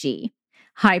EKG.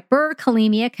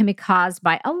 Hyperkalemia can be caused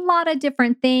by a lot of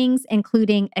different things,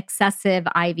 including excessive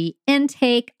IV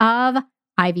intake of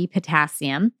IV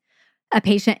potassium. A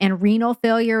patient in renal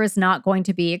failure is not going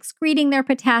to be excreting their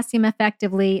potassium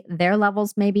effectively. Their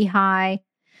levels may be high.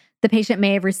 The patient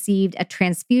may have received a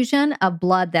transfusion of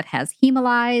blood that has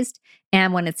hemolyzed.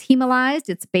 And when it's hemolyzed,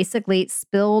 it's basically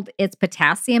spilled its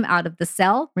potassium out of the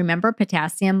cell. Remember,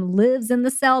 potassium lives in the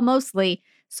cell mostly.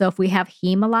 So if we have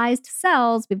hemolyzed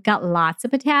cells, we've got lots of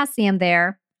potassium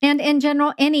there. And in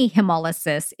general, any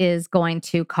hemolysis is going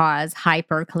to cause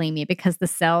hyperkalemia because the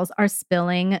cells are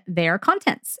spilling their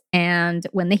contents and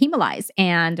when they hemolyze.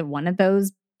 And one of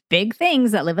those big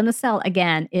things that live in the cell,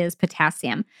 again, is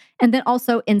potassium. And then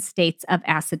also in states of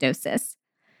acidosis.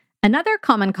 Another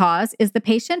common cause is the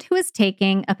patient who is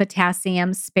taking a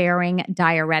potassium-sparing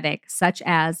diuretic, such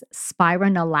as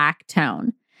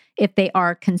spironolactone. If they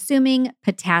are consuming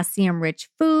potassium-rich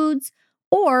foods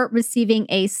or receiving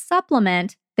a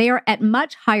supplement, they are at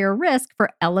much higher risk for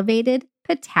elevated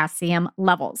potassium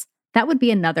levels. That would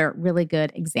be another really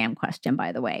good exam question,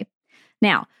 by the way.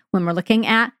 Now, when we're looking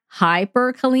at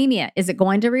hyperkalemia, is it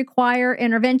going to require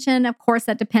intervention? Of course,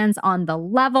 that depends on the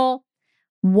level.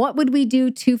 What would we do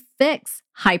to fix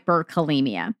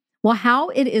hyperkalemia? Well, how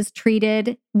it is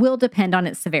treated will depend on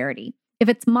its severity. If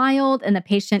it's mild and the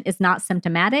patient is not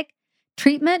symptomatic,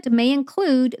 treatment may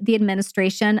include the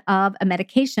administration of a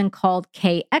medication called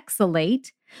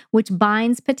Kexalate, which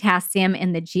binds potassium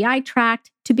in the GI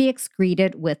tract to be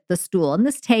excreted with the stool. And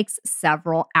this takes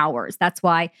several hours. That's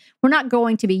why we're not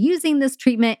going to be using this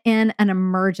treatment in an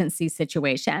emergency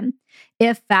situation.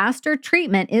 If faster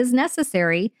treatment is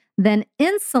necessary, then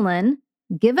insulin,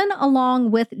 given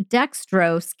along with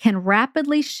dextrose, can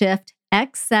rapidly shift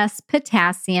excess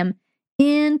potassium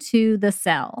into the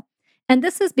cell. And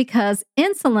this is because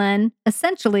insulin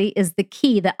essentially is the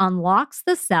key that unlocks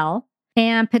the cell,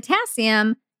 And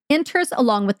potassium enters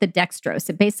along with the dextrose.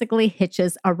 It basically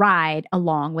hitches a ride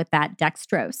along with that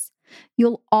dextrose.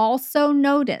 You'll also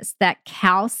notice that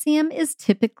calcium is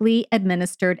typically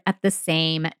administered at the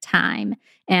same time.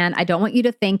 And I don't want you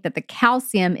to think that the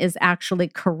calcium is actually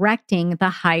correcting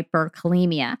the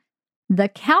hyperkalemia. The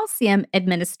calcium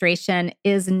administration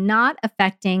is not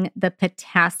affecting the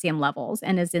potassium levels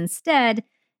and is instead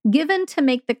given to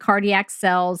make the cardiac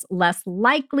cells less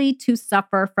likely to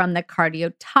suffer from the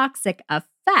cardiotoxic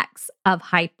effects of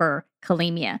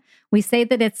hyperkalemia. We say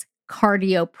that it's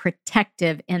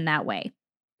cardioprotective in that way.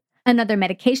 Another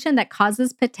medication that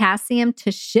causes potassium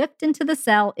to shift into the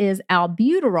cell is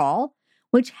albuterol,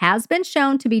 which has been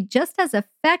shown to be just as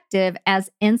effective as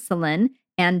insulin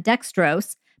and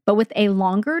dextrose, but with a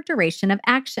longer duration of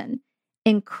action.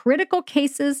 In critical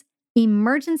cases,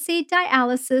 emergency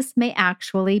dialysis may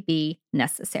actually be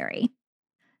necessary.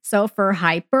 So for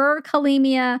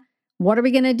hyperkalemia, what are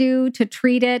we going to do to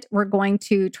treat it? We're going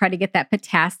to try to get that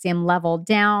potassium level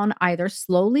down either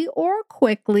slowly or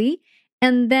quickly.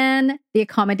 And then the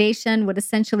accommodation would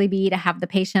essentially be to have the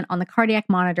patient on the cardiac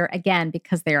monitor again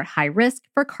because they're at high risk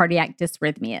for cardiac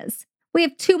dysrhythmias. We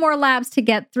have 2 more labs to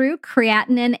get through,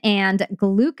 creatinine and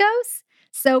glucose.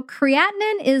 So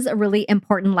creatinine is a really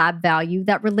important lab value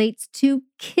that relates to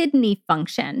kidney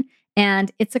function.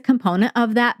 And it's a component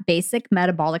of that basic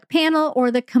metabolic panel or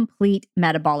the complete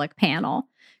metabolic panel.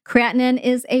 Creatinine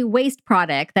is a waste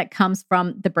product that comes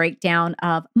from the breakdown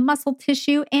of muscle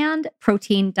tissue and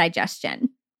protein digestion.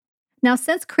 Now,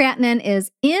 since creatinine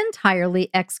is entirely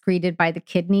excreted by the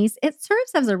kidneys, it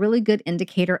serves as a really good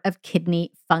indicator of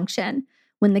kidney function.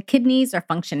 When the kidneys are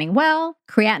functioning well,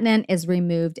 creatinine is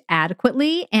removed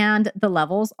adequately and the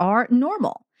levels are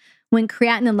normal. When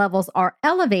creatinine levels are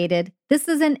elevated, this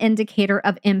is an indicator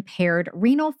of impaired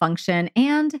renal function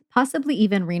and possibly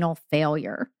even renal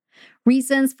failure.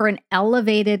 Reasons for an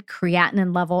elevated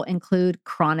creatinine level include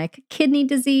chronic kidney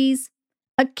disease,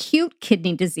 acute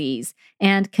kidney disease,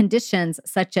 and conditions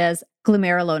such as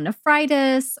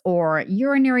glomerulonephritis or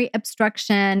urinary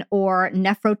obstruction or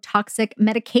nephrotoxic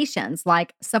medications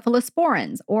like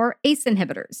cephalosporins or ACE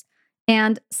inhibitors.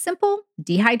 And simple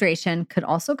dehydration could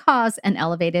also cause an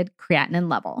elevated creatinine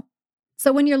level.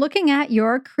 So when you're looking at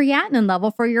your creatinine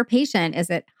level for your patient, is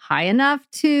it high enough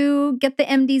to get the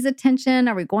MD's attention?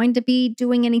 Are we going to be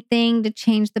doing anything to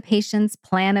change the patient's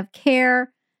plan of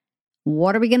care?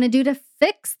 What are we going to do to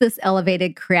fix this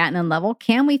elevated creatinine level?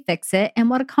 Can we fix it?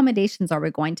 And what accommodations are we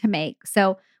going to make?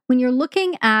 So when you're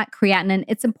looking at creatinine,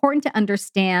 it's important to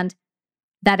understand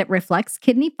that it reflects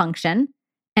kidney function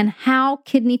and how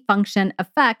kidney function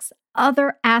affects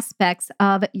other aspects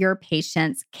of your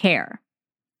patient's care.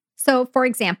 So, for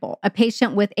example, a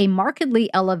patient with a markedly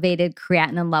elevated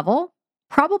creatinine level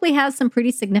probably has some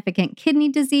pretty significant kidney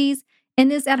disease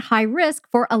and is at high risk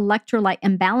for electrolyte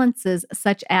imbalances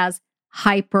such as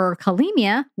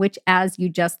hyperkalemia, which, as you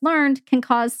just learned, can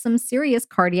cause some serious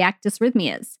cardiac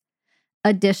dysrhythmias.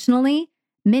 Additionally,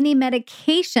 many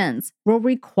medications will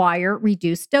require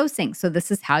reduced dosing. So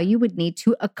this is how you would need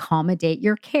to accommodate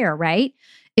your care, right?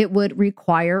 It would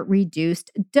require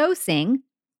reduced dosing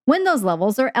when those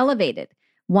levels are elevated.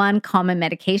 One common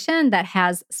medication that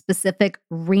has specific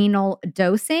renal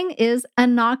dosing is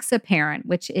enoxaparin,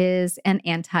 which is an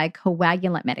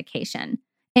anticoagulant medication.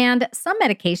 And some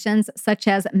medications, such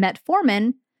as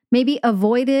metformin, may be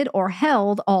avoided or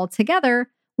held altogether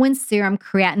when serum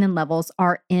creatinine levels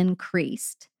are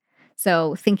increased.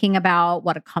 So, thinking about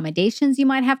what accommodations you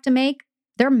might have to make,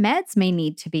 their meds may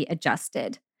need to be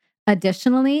adjusted.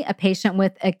 Additionally, a patient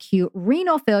with acute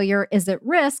renal failure is at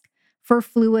risk for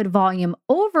fluid volume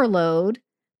overload,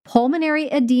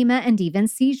 pulmonary edema, and even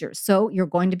seizures. So, you're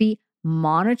going to be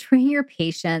monitoring your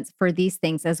patients for these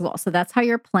things as well. So, that's how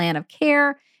your plan of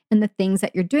care and the things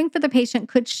that you're doing for the patient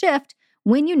could shift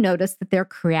when you notice that their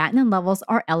creatinine levels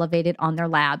are elevated on their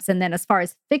labs. And then as far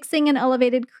as fixing an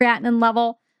elevated creatinine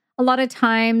level, a lot of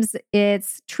times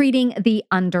it's treating the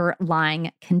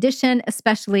underlying condition,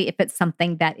 especially if it's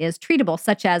something that is treatable,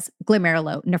 such as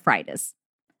glomerulonephritis.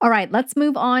 All right, let's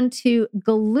move on to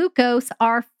glucose,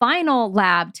 our final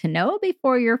lab to know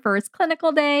before your first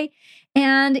clinical day.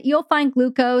 And you'll find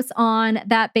glucose on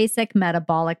that basic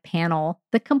metabolic panel,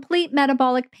 the complete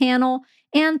metabolic panel,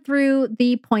 and through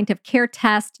the point of care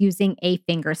test using a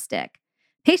finger stick.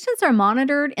 Patients are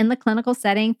monitored in the clinical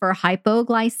setting for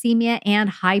hypoglycemia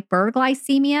and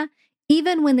hyperglycemia,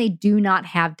 even when they do not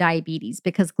have diabetes,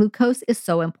 because glucose is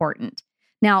so important.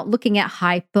 Now, looking at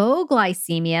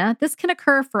hypoglycemia, this can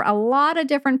occur for a lot of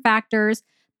different factors,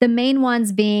 the main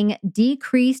ones being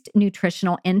decreased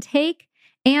nutritional intake,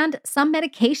 and some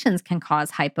medications can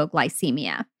cause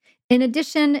hypoglycemia. In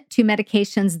addition to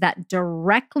medications that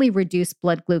directly reduce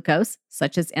blood glucose,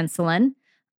 such as insulin,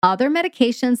 other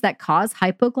medications that cause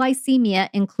hypoglycemia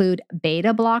include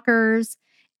beta blockers,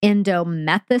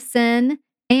 indomethacin,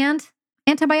 and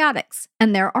antibiotics.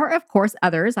 And there are, of course,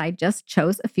 others. I just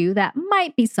chose a few that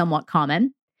might be somewhat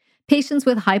common. Patients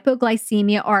with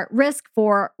hypoglycemia are at risk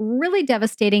for really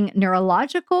devastating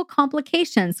neurological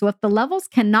complications. So, if the levels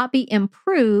cannot be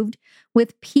improved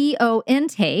with PO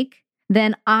intake,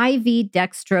 then IV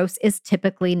dextrose is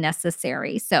typically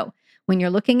necessary. So, when you're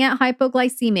looking at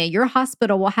hypoglycemia, your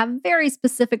hospital will have very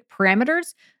specific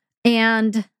parameters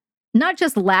and not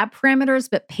just lab parameters,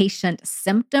 but patient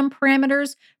symptom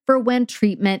parameters for when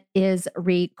treatment is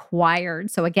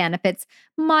required. So again, if it's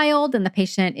mild and the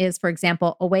patient is, for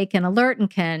example, awake and alert and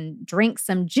can drink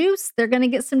some juice, they're going to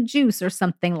get some juice or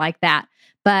something like that.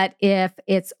 But if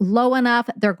it's low enough,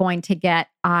 they're going to get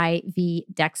IV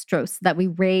dextrose so that we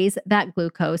raise that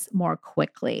glucose more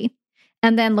quickly.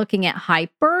 And then looking at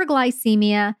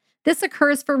hyperglycemia, this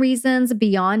occurs for reasons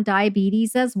beyond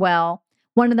diabetes as well.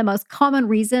 One of the most common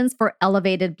reasons for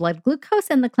elevated blood glucose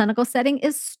in the clinical setting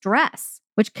is stress,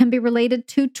 which can be related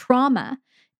to trauma.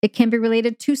 It can be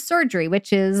related to surgery,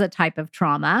 which is a type of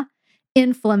trauma,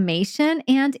 inflammation,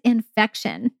 and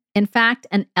infection. In fact,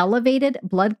 an elevated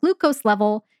blood glucose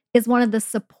level is one of the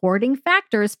supporting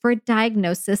factors for a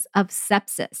diagnosis of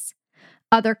sepsis.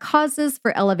 Other causes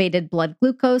for elevated blood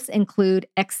glucose include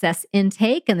excess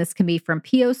intake, and this can be from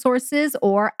PO sources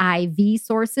or IV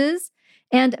sources,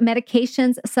 and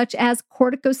medications such as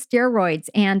corticosteroids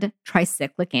and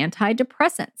tricyclic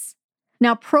antidepressants.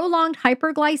 Now, prolonged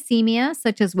hyperglycemia,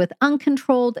 such as with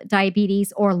uncontrolled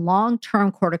diabetes or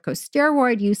long-term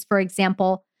corticosteroid use, for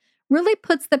example, really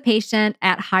puts the patient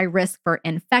at high risk for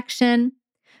infection,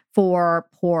 for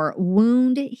poor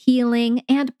wound healing,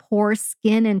 and poor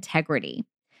skin integrity.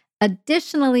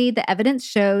 Additionally, the evidence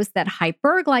shows that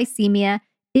hyperglycemia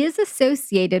is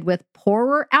associated with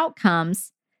poorer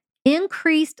outcomes,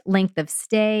 increased length of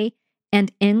stay,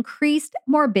 and increased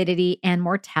morbidity and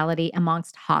mortality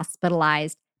amongst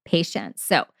hospitalized patients.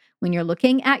 So, when you're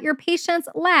looking at your patient's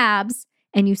labs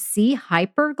and you see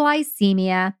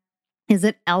hyperglycemia, is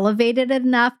it elevated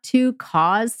enough to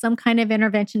cause some kind of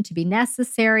intervention to be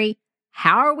necessary?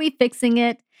 How are we fixing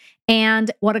it?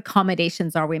 And what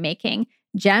accommodations are we making?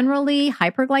 Generally,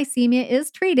 hyperglycemia is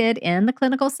treated in the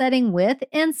clinical setting with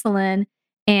insulin,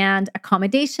 and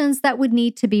accommodations that would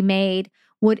need to be made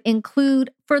would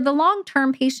include, for the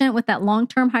long-term patient with that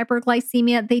long-term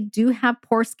hyperglycemia, they do have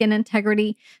poor skin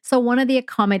integrity. So one of the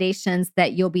accommodations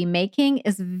that you'll be making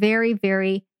is very,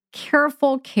 very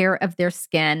careful care of their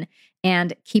skin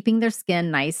and keeping their skin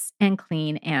nice and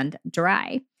clean and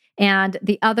dry. And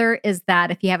the other is that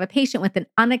if you have a patient with an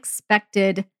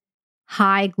unexpected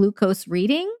high glucose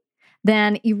reading,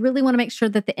 then you really want to make sure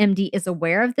that the MD is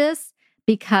aware of this,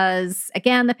 because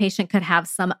again, the patient could have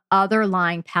some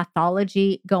underlying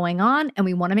pathology going on, and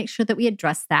we want to make sure that we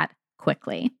address that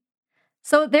quickly.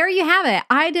 So there you have it.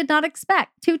 I did not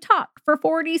expect to talk for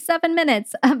 47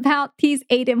 minutes about these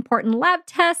 8 important lab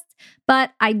tests,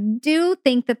 but I do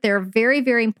think that they're very,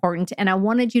 very important. And I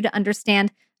wanted you to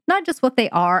understand not just what they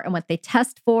are and what they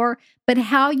test for, but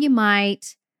how you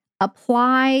might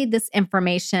apply this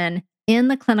information in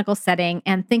the clinical setting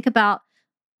and think about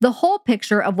the whole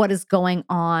picture of what is going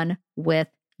on with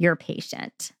your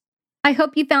patient. I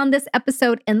hope you found this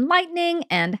episode enlightening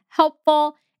and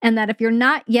helpful, and that if you're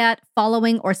not yet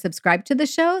following or subscribed to the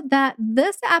show, that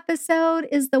this episode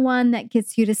is the one that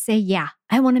gets you to say, yeah,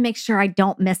 I want to make sure I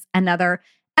don't miss another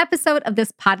episode of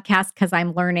this podcast because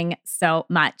I'm learning so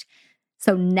much.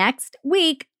 So next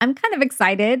week, I'm kind of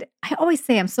excited. I always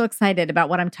say I'm so excited about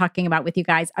what I'm talking about with you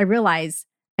guys. I realize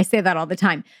I say that all the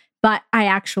time, but I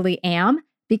actually am,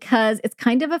 because it's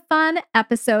kind of a fun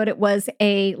episode. It was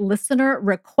a listener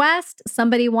request.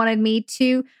 Somebody wanted me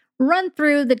to run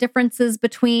through the differences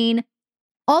between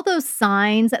all those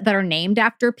signs that are named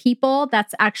after people.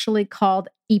 That's actually called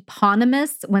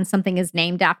eponymous when something is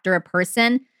named after a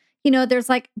person. You know, there's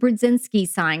like Brudzinski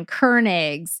sign,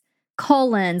 Koenig's,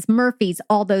 Cullen's, Murphy's,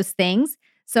 all those things.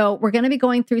 So we're going to be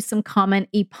going through some common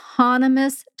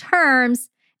eponymous terms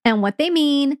and what they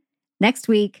mean next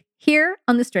week here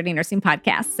on the Straight A Nursing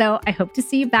Podcast. So I hope to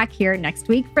see you back here next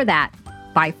week for that.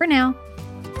 Bye for now.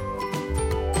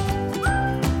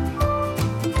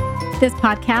 This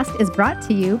podcast is brought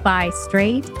to you by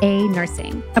Straight A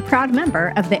Nursing, a proud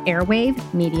member of the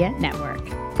Airwave Media Network.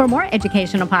 For more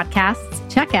educational podcasts,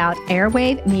 check out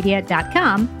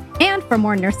airwavemedia.com. And for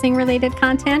more nursing-related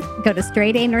content, go to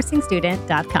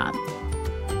straightanursingstudent.com.